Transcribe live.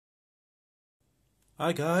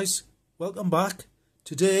Hi guys, welcome back.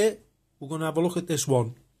 Today we're going to have a look at this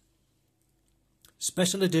one.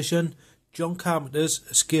 Special edition John Carpenter's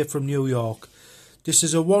Escape from New York. This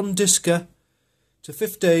is a 1-discer to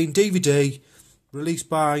 15 DVD released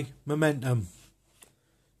by Momentum.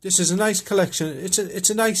 This is a nice collection. It's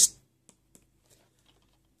a nice...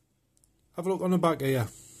 Have a look on the back here.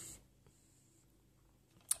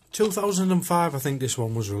 2005 I think this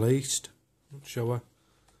one was released. Not sure.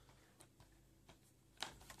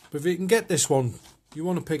 But if you can get this one, you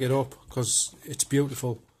want to pick it up because it's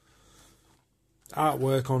beautiful.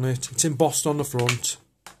 Artwork on it. It's embossed on the front.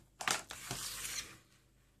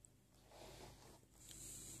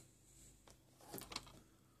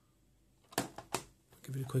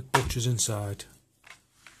 Give it a quick butcher's inside.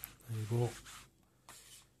 There you go.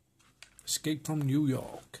 Escape from New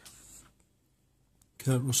York.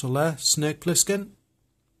 Kurt Russell there. Snake Plissken.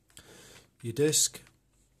 Your disc.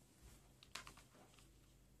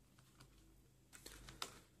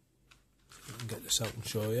 Get this out and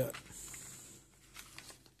show you.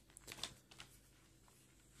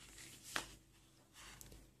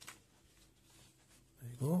 There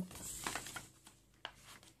you go.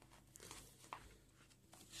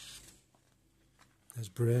 There's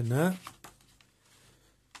Brain there.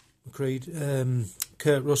 McCreed,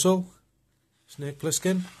 Kurt Russell, Snake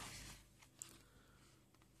Plissken,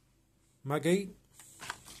 Maggie.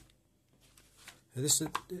 It's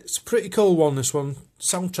a pretty cool one, this one.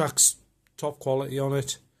 Soundtrack's top quality on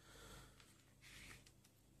it.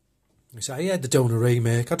 I heard they're doing a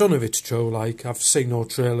remake. I don't know if it's true, like, I've seen no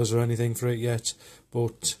trailers or anything for it yet,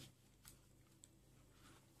 but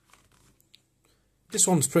this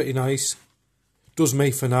one's pretty nice. Does me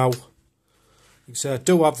for now. Like I say, I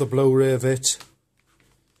do have the Blu-ray of it,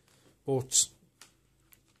 but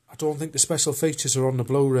I don't think the special features are on the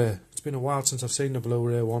Blu-ray. It's been a while since I've seen the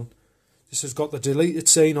Blu-ray one. This has got the deleted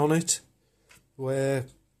scene on it, where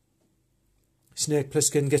Snake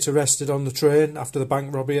Plissken gets arrested on the train after the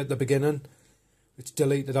bank robbery at the beginning. It's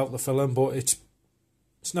deleted out the film, but it's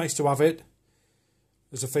nice to have it.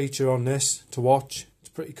 There's a feature on this to watch. It's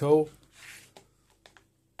pretty cool.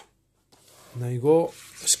 And there you go.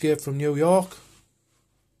 Escape from New York.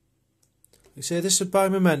 They say this is by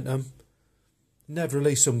Momentum. Never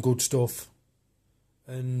released some good stuff.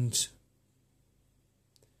 And if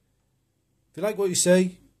you like what you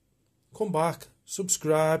see, come back,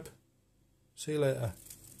 subscribe. See you later.